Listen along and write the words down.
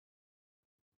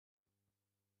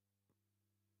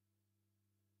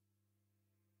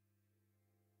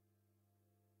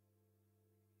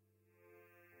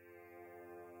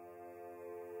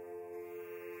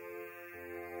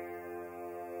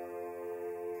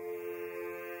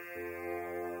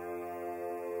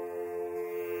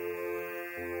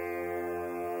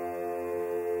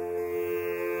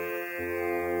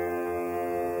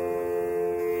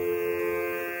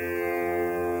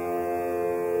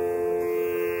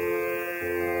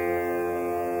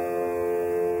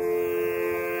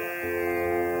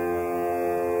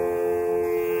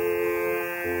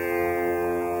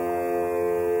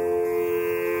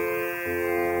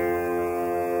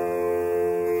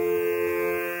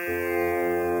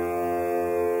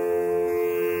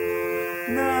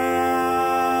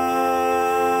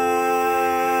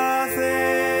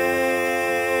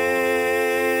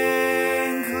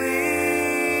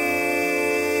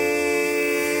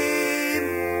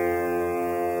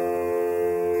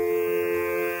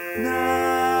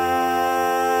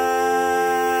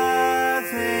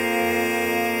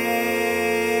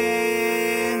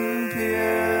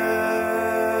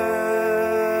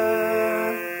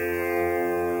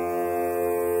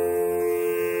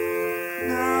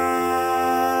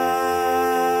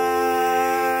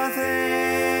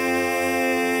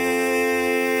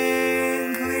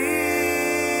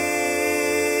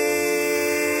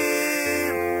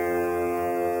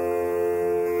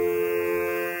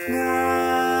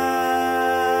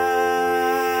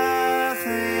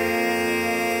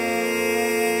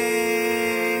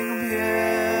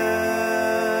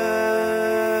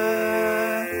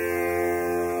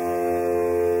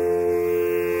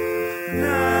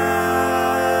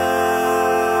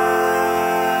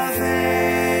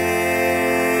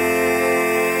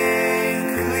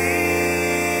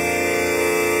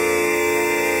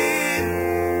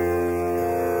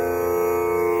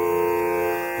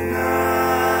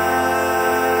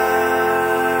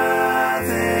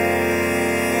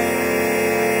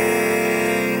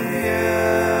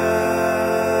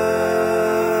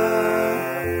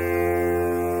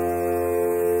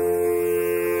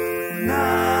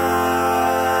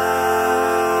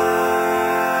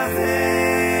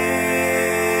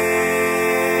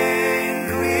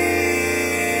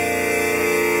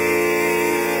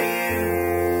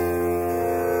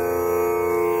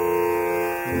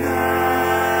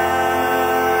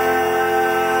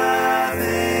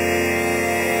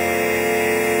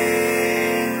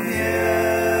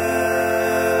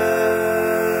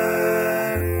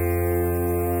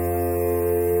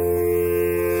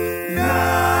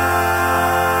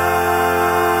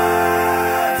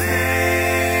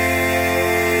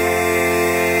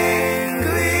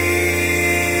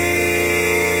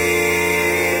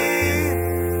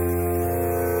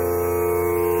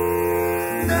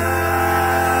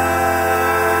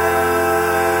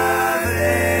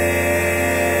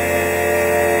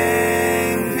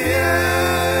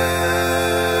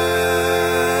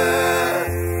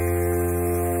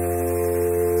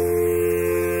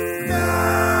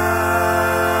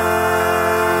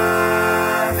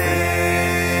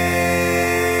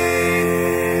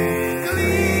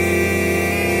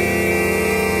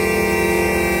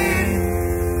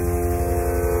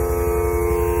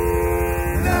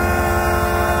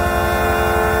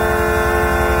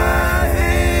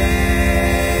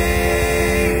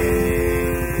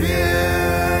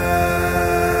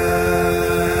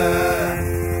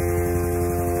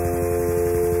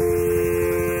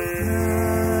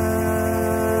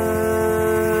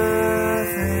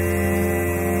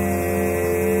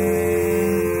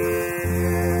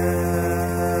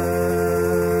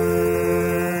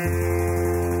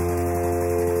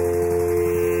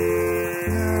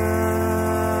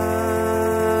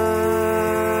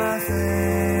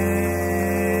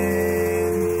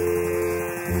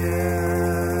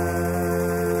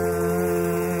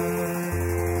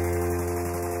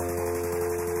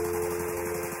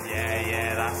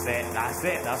That's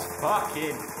it. That's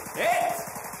fucking it.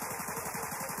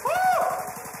 Woo!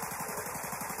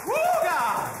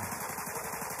 Wooga!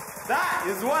 That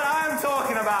is what I'm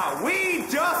talking about. We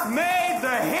just made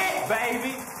the hit,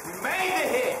 baby. We made the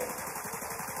hit.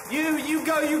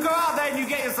 You go out there and you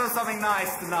get yourself something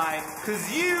nice tonight,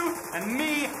 because you and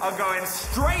me are going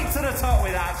straight to the top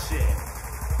with that shit.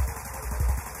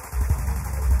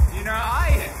 You know,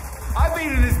 I've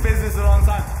been in this business a long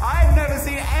time. I've never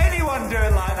seen anyone do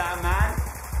it like that, man.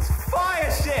 It's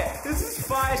fire shit. This is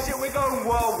fire shit. We're going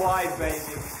worldwide, baby.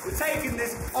 We're taking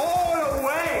this all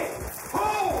away.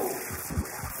 Oh!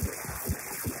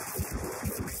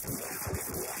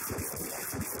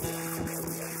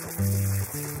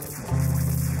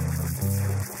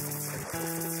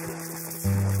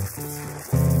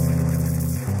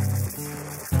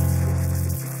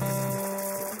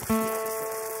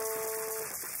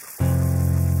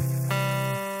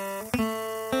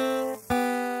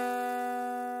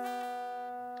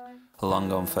 Long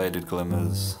gone faded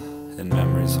glimmers in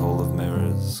memory's hall of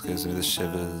mirrors gives me the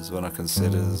shivers when I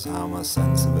considers how my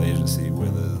sense of agency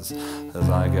withers. As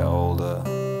I get older,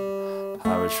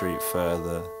 I retreat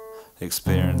further.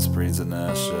 Experience breeds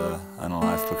inertia, and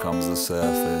life becomes the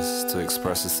surface. To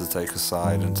express is to take a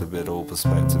side and to bid all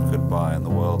perspective goodbye. And the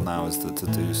world now is that to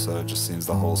do so just seems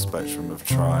the whole spectrum of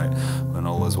try. When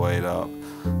all is weighed up,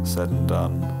 said and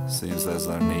done, seems there's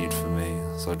no need for me.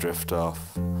 So I drift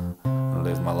off and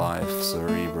live my life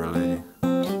cerebrally.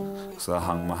 books, I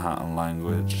hung my hat on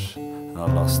language, and I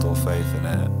lost all faith in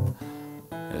it.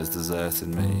 It has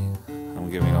deserted me.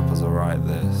 I'm giving up as I write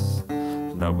this.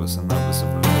 Noblest and noblest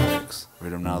of lyrics.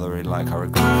 Read them now, they read like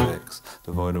hieroglyphics,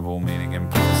 devoid of all meaning,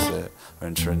 implicit or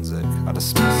intrinsic. I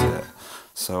dismiss it.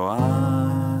 So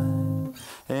I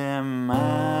imagine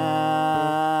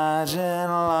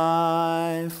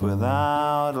life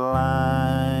without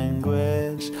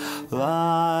language,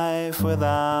 life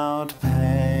without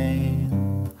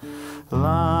pain,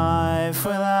 life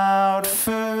without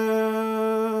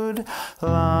food,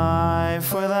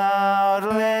 life without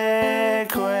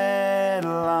liquid,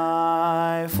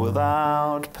 life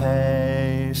without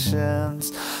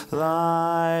patience,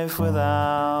 life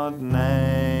without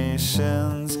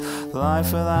nations,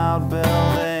 life without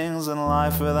buildings, and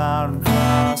life without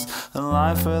grass, and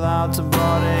life without a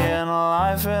body, and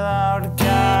life without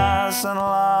gas, and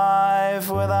life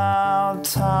without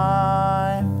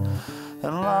time,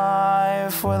 and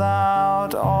life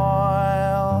without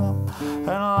oil, and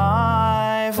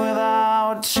life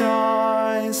without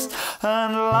choice,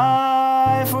 and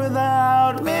life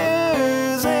without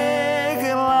music,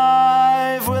 and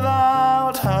life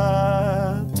without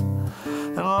hurt,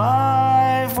 and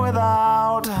life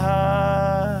without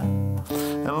her,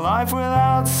 and life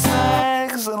without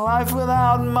sex, and life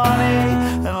without money,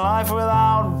 and life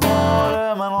without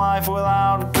boredom, and life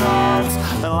without gods,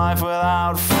 and life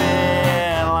without fear,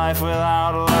 and life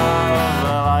without love,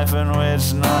 a life in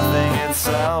which nothing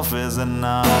itself is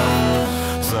enough.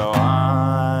 So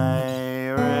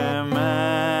I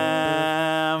remember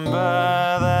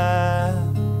there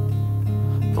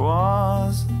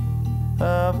was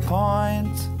a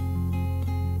point,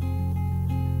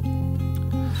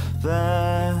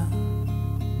 there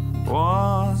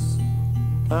was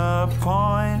a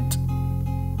point,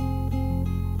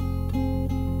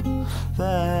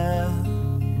 there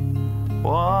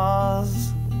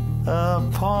was a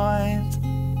point,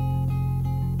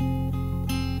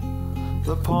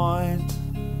 the point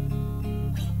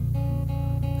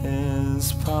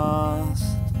is past.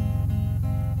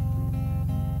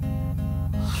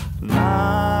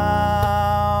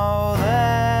 Now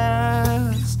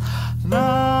there's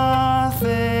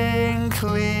nothing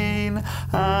clean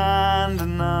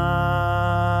and nothing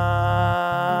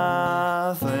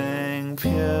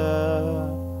pure.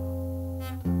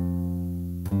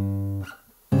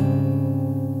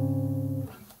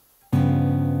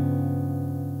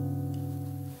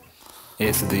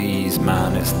 It's these,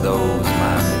 man, it's those,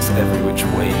 man, it's every which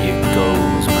way it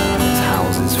goes, man. It's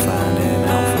houses fanning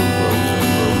out for rows and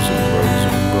rows and rows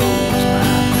and rows,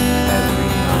 man. Every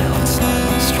night on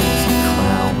silent streets you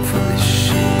clown for this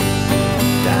shit,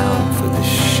 down for this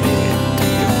shit, do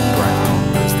you brown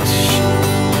as this shit.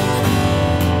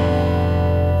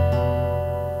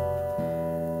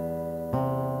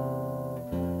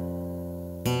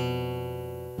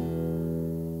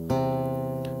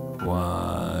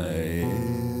 Why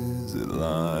is it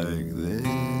like this?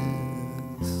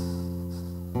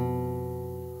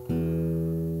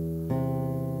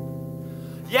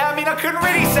 Yeah, I mean, I couldn't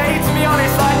really say, to be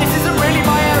honest, like, this isn't really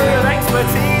my area of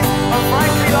expertise. And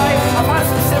frankly, like, I've had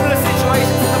some similar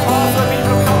situations in the past where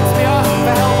people have come to me asking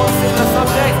for help on similar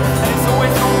subjects, and it's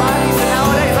always gone badly, so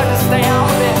nowadays I just stay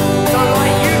out of it. So,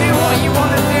 like, you do what you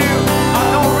want to do.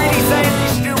 I'm not really saying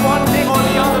you should do one thing or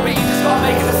the other, but you just gotta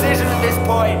make a decision at this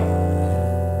point.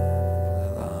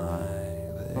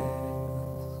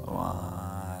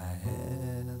 Why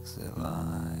is it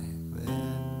like this?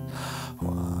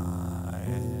 Why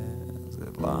is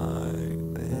it like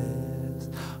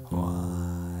this?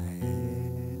 Why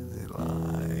is it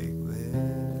like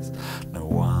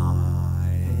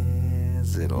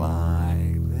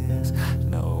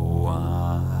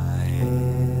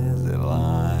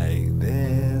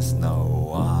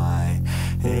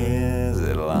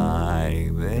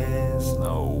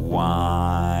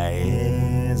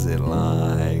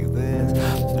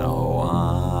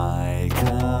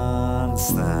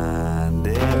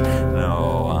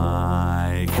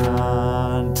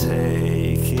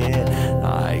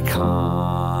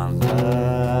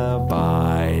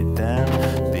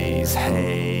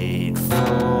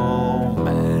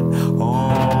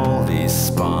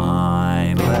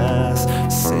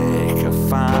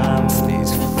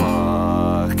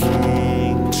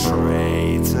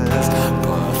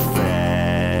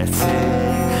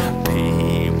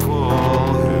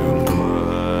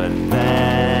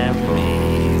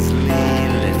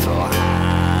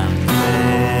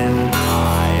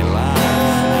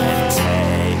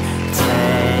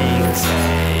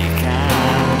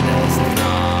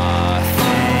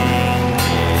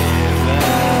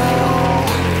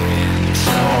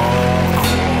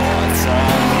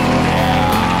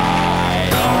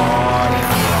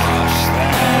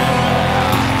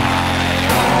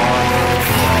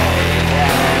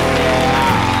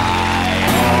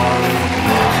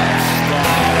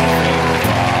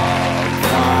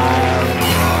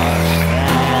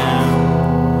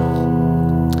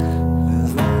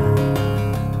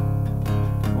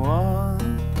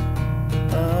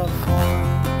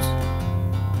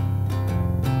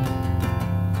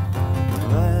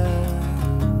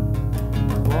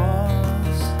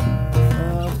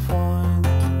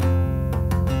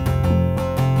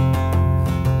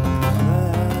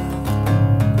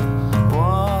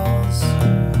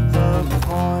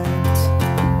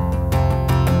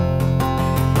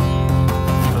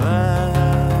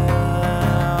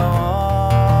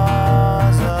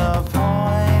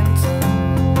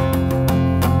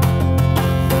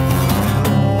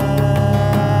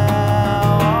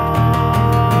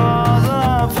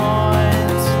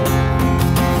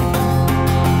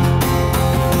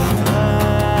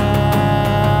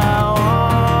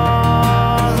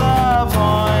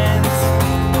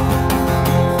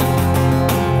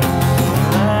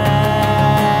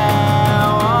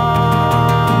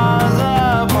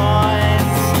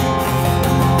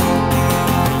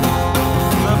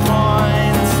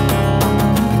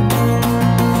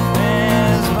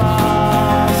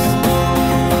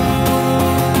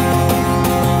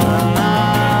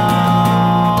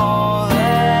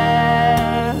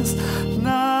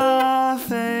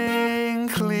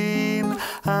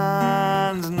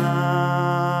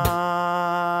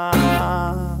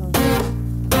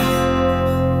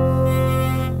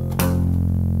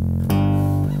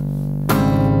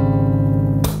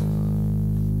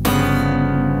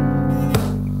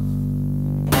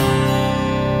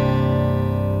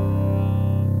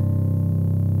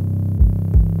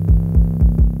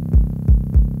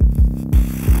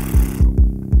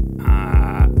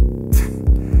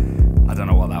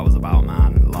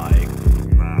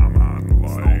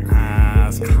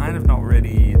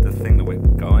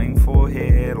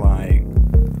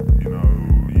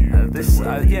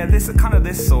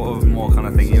this sort of more kind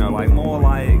of thing, you know, like more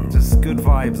like just good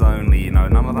vibes only, you know,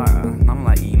 none of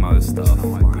that emo stuff,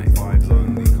 like good vibes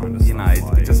only kind of stuff, you know,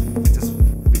 like, just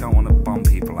we don't want to bum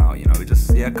people out, you know, we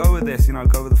just go with this, you know,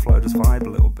 go with the flow, just vibe a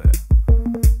little bit,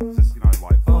 just, you know,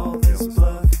 like all this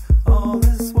blood, all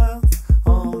this wealth,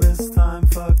 all this time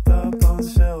fucked up on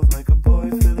shelf, make a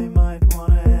boy feel he might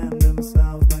wanna end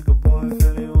himself, make a boy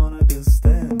feel he wanna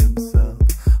distend himself.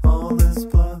 All this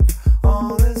blood,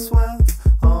 all this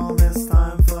wealth, all this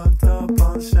time fucked up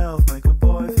on shelf, make a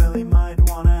boy feel he might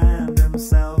wanna end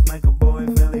himself, make a boy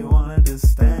feel he wanna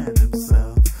distend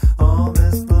himself. All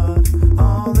this blood,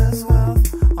 all this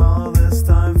wealth, all this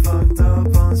time fucked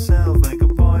up on shelf, make a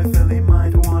boy feel he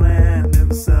might wanna end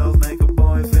himself, make a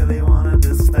boy feel he wanna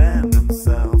distend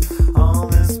himself. All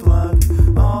this blood,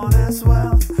 all this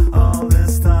wealth, all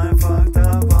this time fucked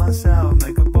up on shelf,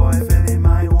 make a boy feel he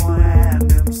might wanna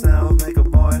end himself, make a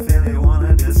boy feel he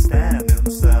wanna distend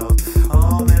himself.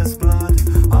 All this blood,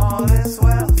 all this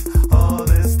wealth, all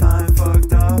this time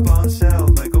fucked up on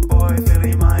shelf, make a boy feel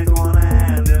he might wanna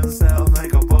end himself,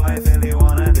 make a boy feel he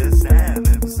wanna distend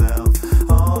himself.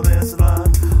 All this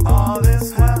blood, all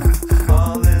this wealth,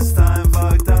 all this time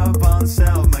fucked up on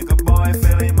shelf, make a boy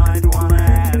feel he might wanna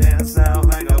end himself,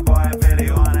 make a boy feel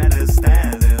he wanna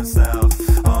distend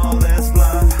himself. All this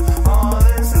blood, all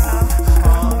this wealth,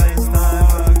 all this time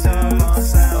fucked up on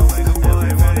shelf, make a boy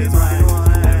feel he might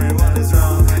wanna, everyone is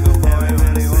wrong, make a boy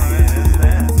feel he wanna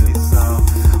distend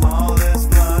himself. All this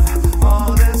blood,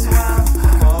 all this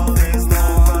wealth, all this time fucked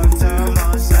up on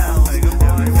shelf, make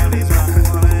a boy feel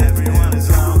he's wrong, everyone is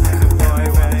wrong, make a boy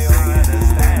feel he wanna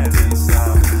distend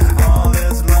himself. All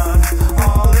this blood,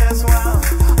 all this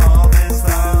wealth, all this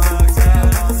time fucked up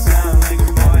on shelf, make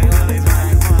a boy feel he's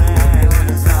wrong, make a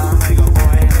boy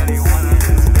feel he wanna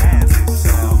distend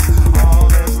himself. All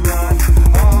this blood,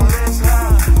 all this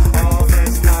wealth, all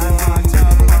this time fucked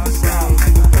up on shelf,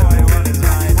 make a boy feel he's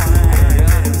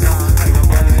right, make a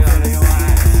boy feel he wanna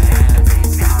distend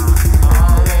himself.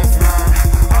 All this blood,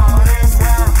 all this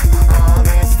wealth, all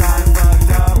this time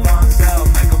fucked up on shelf,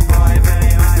 make a boy feel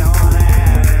he might wanna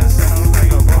end himself,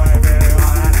 make a boy feel he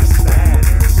wanna distend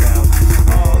himself.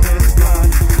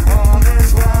 All this blood, all this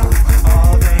wealth,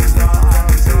 all things not fucked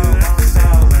up on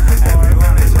shelf,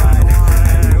 everyone is right,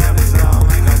 everyone is wrong,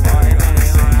 make a boy feel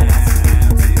he wanna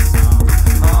distend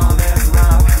himself. All this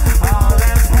love, all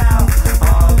this health,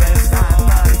 all this time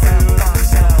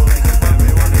fucked up on shelf, everyone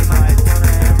is right,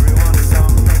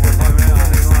 everyone is wrong, make a boy feel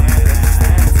he wanna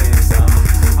distend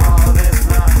himself. All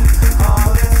this love,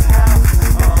 all this health,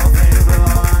 all things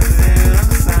belong to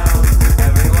themselves,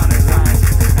 everyone is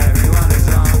right, everyone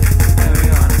is wrong,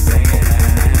 everyone is singing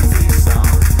an empty song.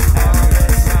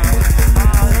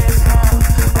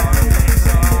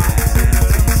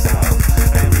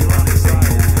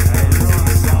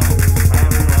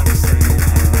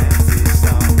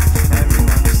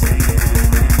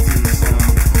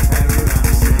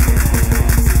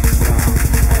 All this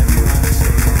love, all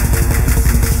this health,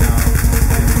 all things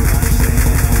belong to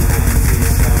themselves,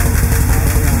 everyone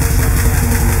is right,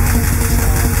 everyone is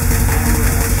wrong,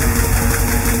 everyone is singing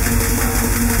an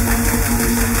empty song.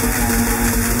 Everyone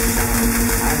is singing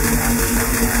an empty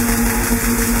song.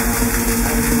 Everyone is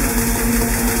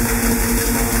singing an empty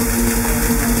song.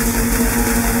 Everyone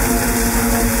is singing an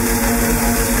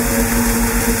empty song.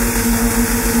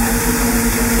 Everyone is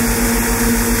singing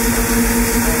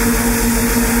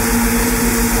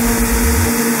an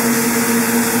empty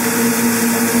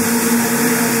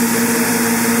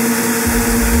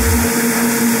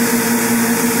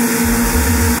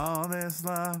song. All this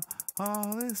love,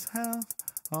 all this health,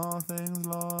 all things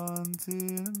belong to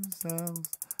themselves.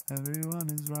 Everyone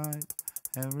is right,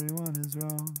 everyone is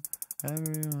wrong,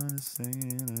 everyone is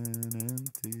singing an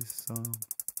empty song.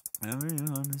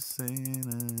 Everyone is singing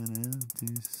an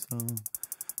empty song.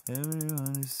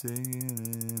 Everyone is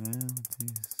singing an empty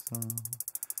song.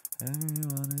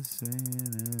 Everyone is singing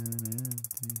an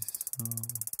empty song.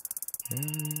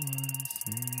 Everyone is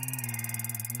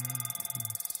singing an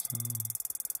empty song.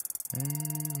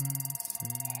 Everyone is singing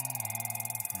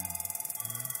an empty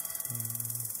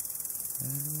song.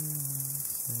 Everyone is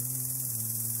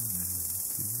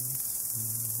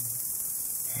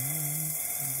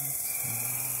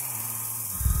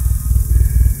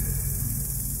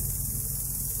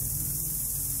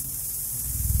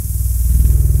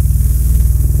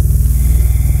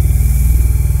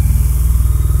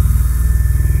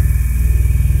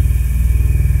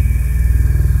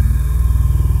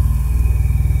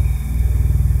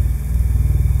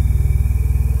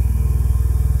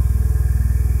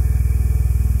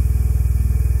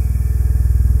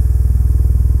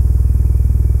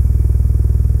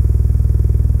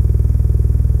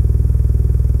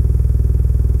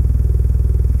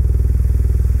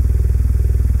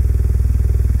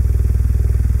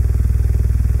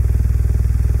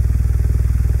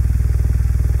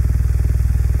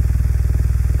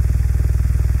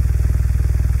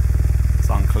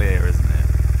clear, isn't it?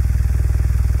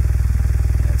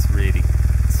 Yeah, it's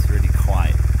really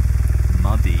quite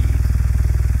muddy.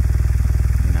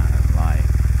 You know, like,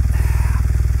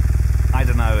 I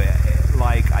don't know,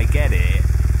 like, I get it.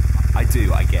 I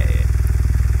get it.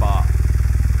 But,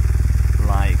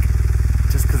 like,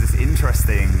 just because it's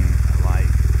interesting, like,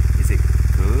 is it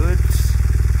good?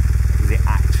 Is it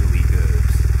actually good?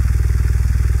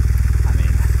 I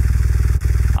mean,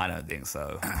 I don't think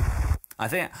so. I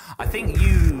think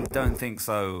you don't think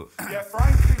so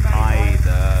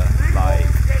either. Like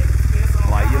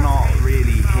you're not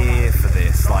really here for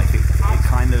this. Like it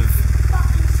kind of,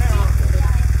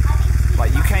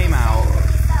 like you came out.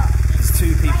 There's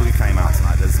two people who came out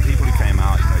tonight. There's the people who came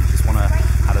out. You know, you just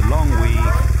had a long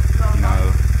week. You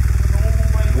know,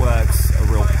 work's a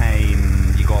real pain.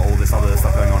 You got all this other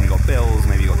stuff going on. You got bills.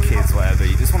 Maybe you got kids. Whatever.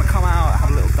 You just want to come out, have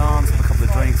a little dance, have a couple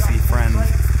of drinks, see friends.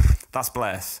 That's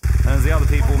Bliss. And there's the other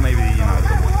people, maybe, you know,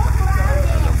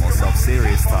 a little more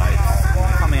self-serious types,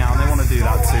 coming out and they want to do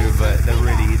that too, but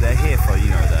they're here for, you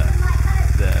know,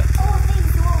 the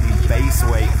bass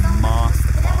weight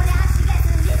masterclass.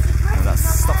 You know, that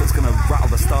stuff that's going to rattle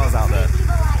the stars out the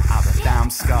damn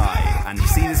sky. And you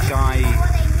see this guy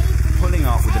pulling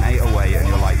up with an 808 and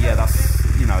you're like, yeah, that's,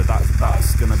 you know,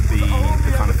 that's going to be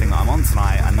the kind of thing that I'm on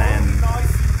tonight. And then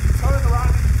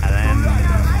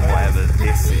whatever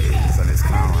this is, and it's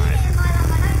kind of like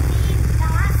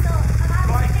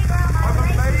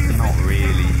not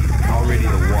really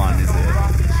the one, is it?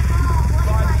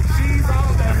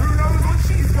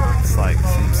 It's like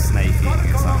some snake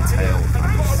eating its own tail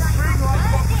kind of.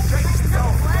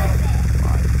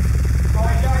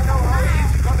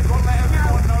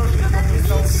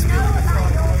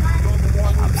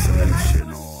 Absolution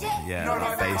or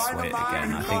that bass weight again.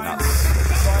 I think that's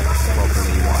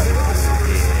probably why we're all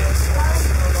here.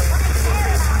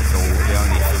 So the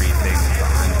only three things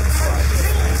that I'm excited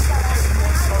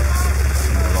for.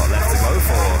 A lot left to go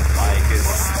for. Like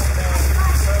it's.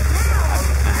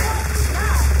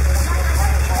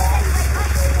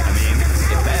 I mean,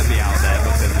 it better be out there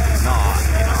because if it's not,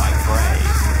 you know, I pray.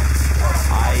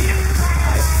 I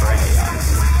pray.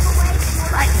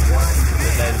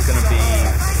 That there's going to be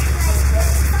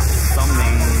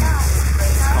something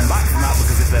come back from that,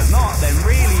 because if there's not, then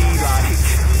really, like,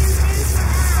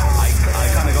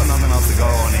 I kind of got nothing else to go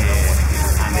on here,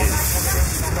 and it's,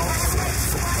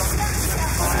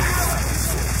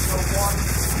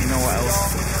 you know what else?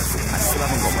 I still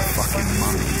haven't got my fucking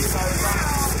money.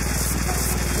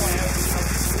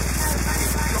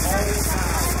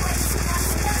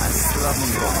 I still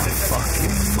haven't got my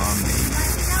fucking money.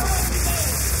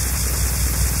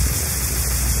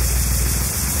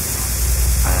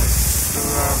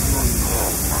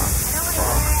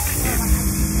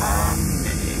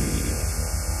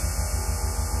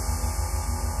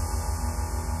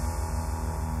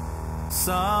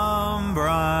 Some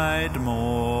bright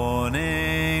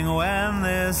morning when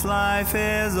this life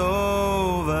is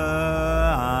over,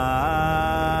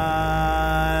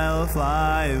 I'll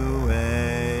fly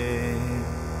away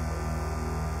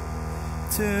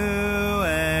to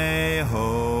a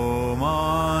home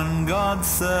on God's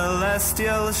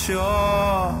celestial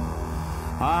shore.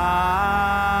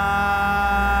 I'll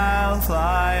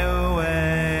fly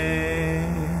away.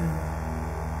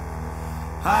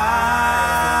 I'll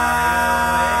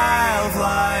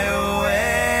fly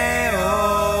away,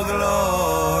 oh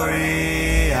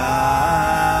glory.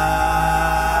 I'll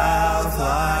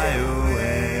fly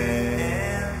away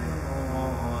in the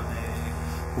morning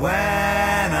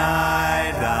when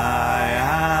I die.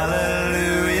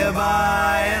 Hallelujah,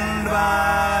 by and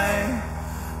by.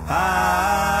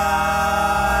 I'll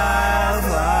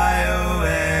fly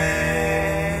away.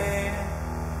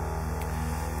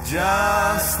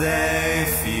 Just a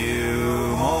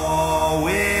few more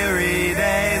weary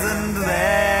days and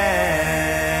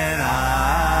then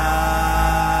I'll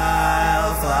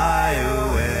fly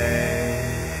away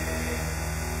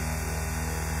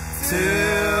to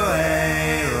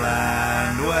a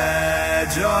land where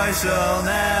joy shall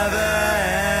never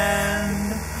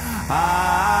end.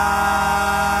 I'll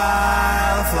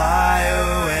fly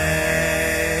away.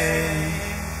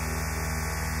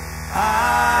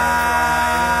 I'll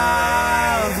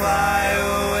fly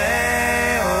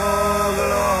away, oh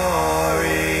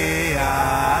glory.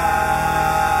 I'll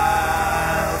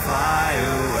fly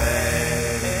away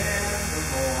in the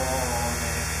morning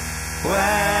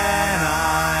when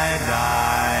I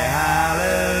die.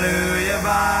 Hallelujah,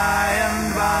 by and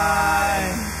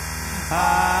by.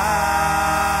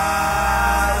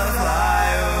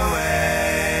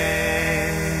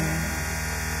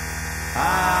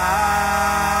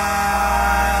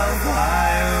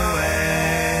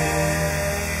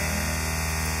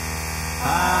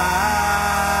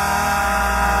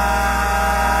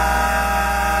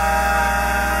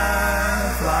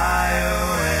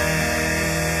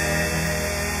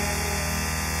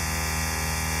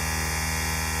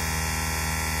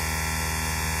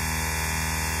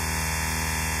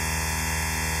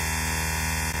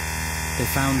 They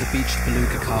found the beached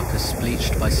beluga carcass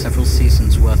bleached by several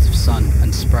seasons' worth of sun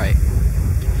and spray.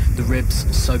 The ribs,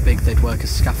 so big they'd work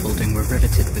as scaffolding, were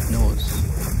riveted with gnaws.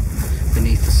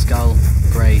 Beneath the skull,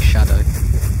 grey shadow.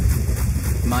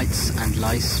 Mites and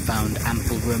lice found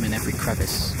ample room in every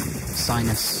crevice,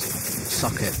 sinus,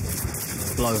 socket,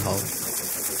 blowhole.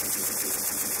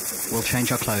 "We'll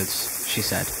change our clothes," she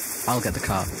said. "I'll get the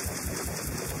car."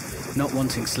 Not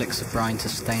wanting slicks of brine to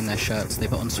stain their shirts, they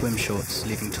put on swim shorts,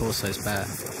 leaving torsos bare.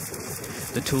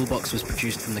 The toolbox was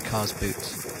produced from the car's boot.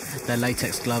 Their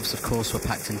latex gloves, of course, were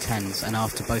packed in tens, and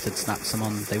after both had snapped some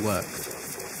on, they worked.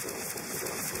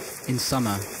 In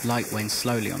summer, light wanes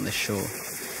slowly on this shore,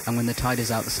 and when the tide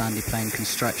is out, the sandy plain can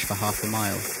stretch for half a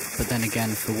mile. But then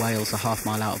again, for whales, a half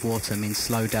mile out of water means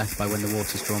slow death by when the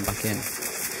water's drawn back in.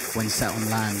 When set on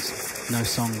land, no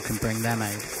song can bring them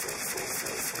aid.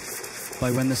 By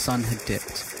when the sun had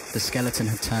dipped, the skeleton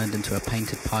had turned into a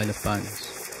painted pile of bones.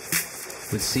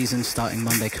 "With season starting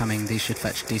Monday coming, these should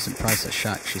fetch decent price at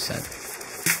shack," she said.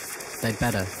 "They'd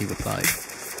better," he replied.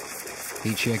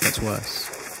 "Each year gets worse.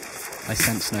 I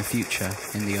sense no future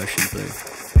in the ocean blue."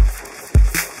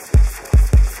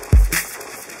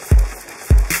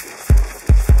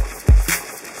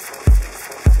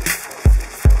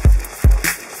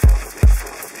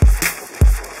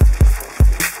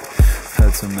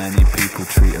 So many people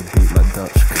treat a beat like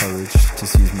Dutch courage.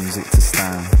 Just use music to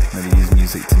stand, never use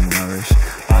music to nourish.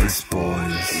 Ice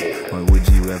boys, why would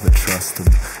you ever trust them?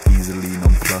 Easily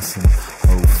non-plus them.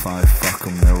 05, fuck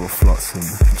them, they're all flotsam.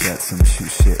 Jetsam,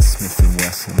 shoot shit, Smith &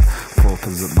 Wesson.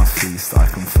 Paupers at my feast, I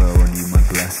confer on you my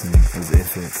blessing. As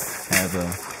if it ever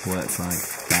works like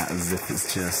that, as if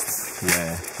it's just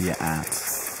where you're at.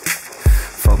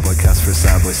 Fuck boy cast for a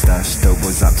sad boy stash. Dope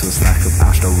boys up to a stack of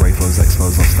ash. Don't rape those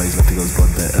expos off stage. Lefty goes blood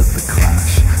there at the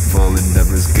clash. If all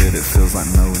endeavour is good, it feels like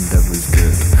no endeavour is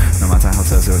good. No matter how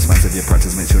terse or expensive your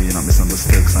practice, make sure you're not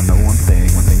misunderstood. Cause I know one thing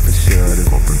for sure.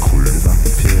 There's nothing cool, there's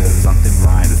nothing pure, there's nothing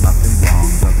right, there's nothing wrong.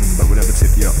 Nothing but whatever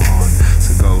tip you're on.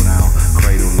 So go now,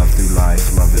 cradle love through life,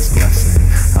 love its blessing.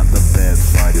 At the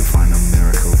bedside you'll find a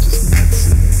miracle, just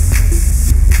medicine.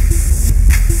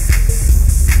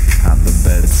 At the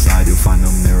bedside you'll find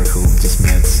no miracle, just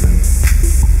medicine.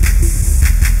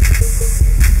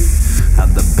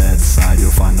 At the bedside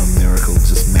you'll find no miracle,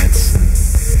 just medicine.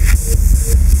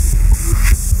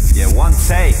 Yeah, one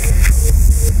take.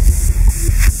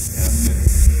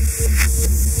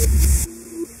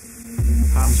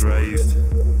 Hands raised,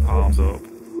 palms up,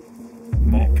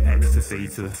 mock ecstasy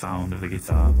to the sound of the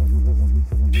guitar.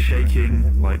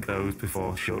 Shaking like those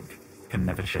before shook can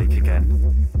never shake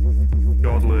again.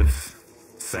 Godless,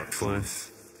 sexless,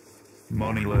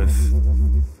 moneyless,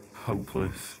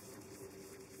 hopeless.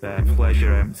 Their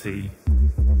pleasure empty,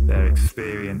 their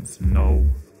experience null,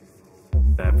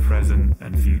 their present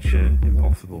and future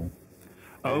impossible.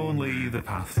 Only the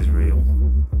past is real.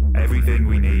 Everything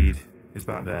we need is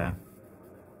back there.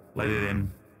 Let it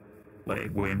in, let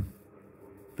it win.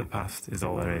 The past is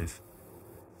all there is.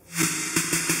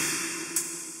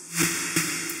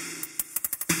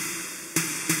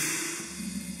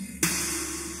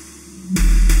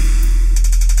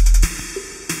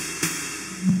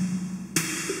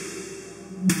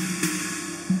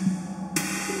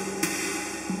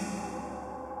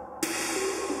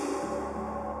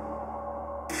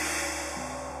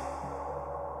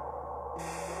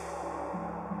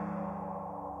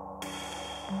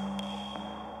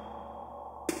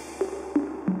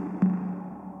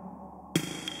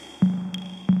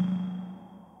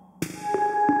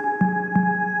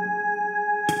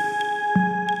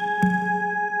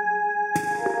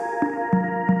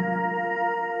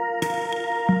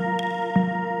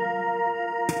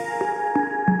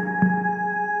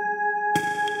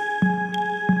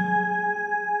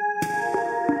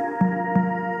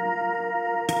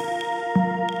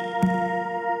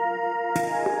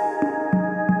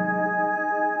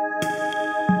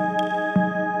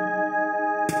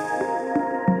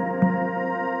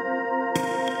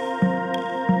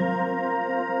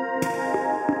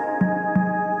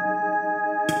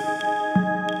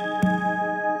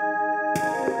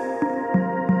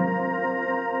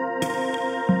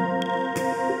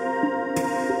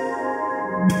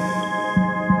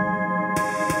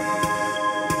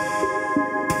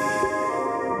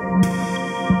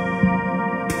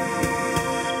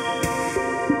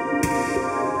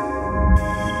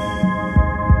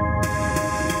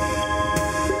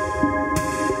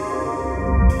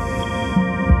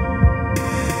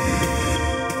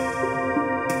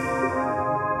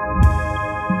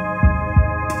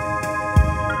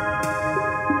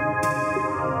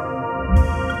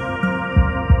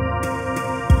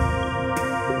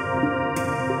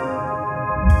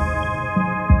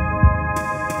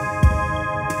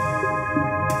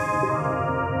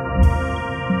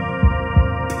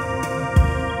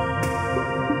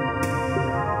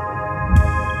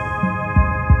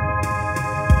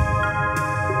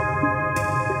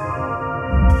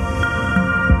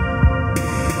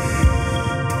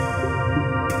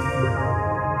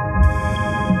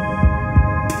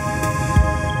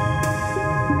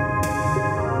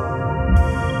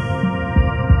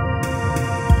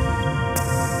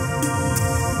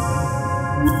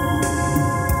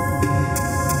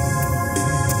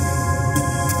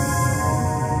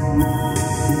 Thank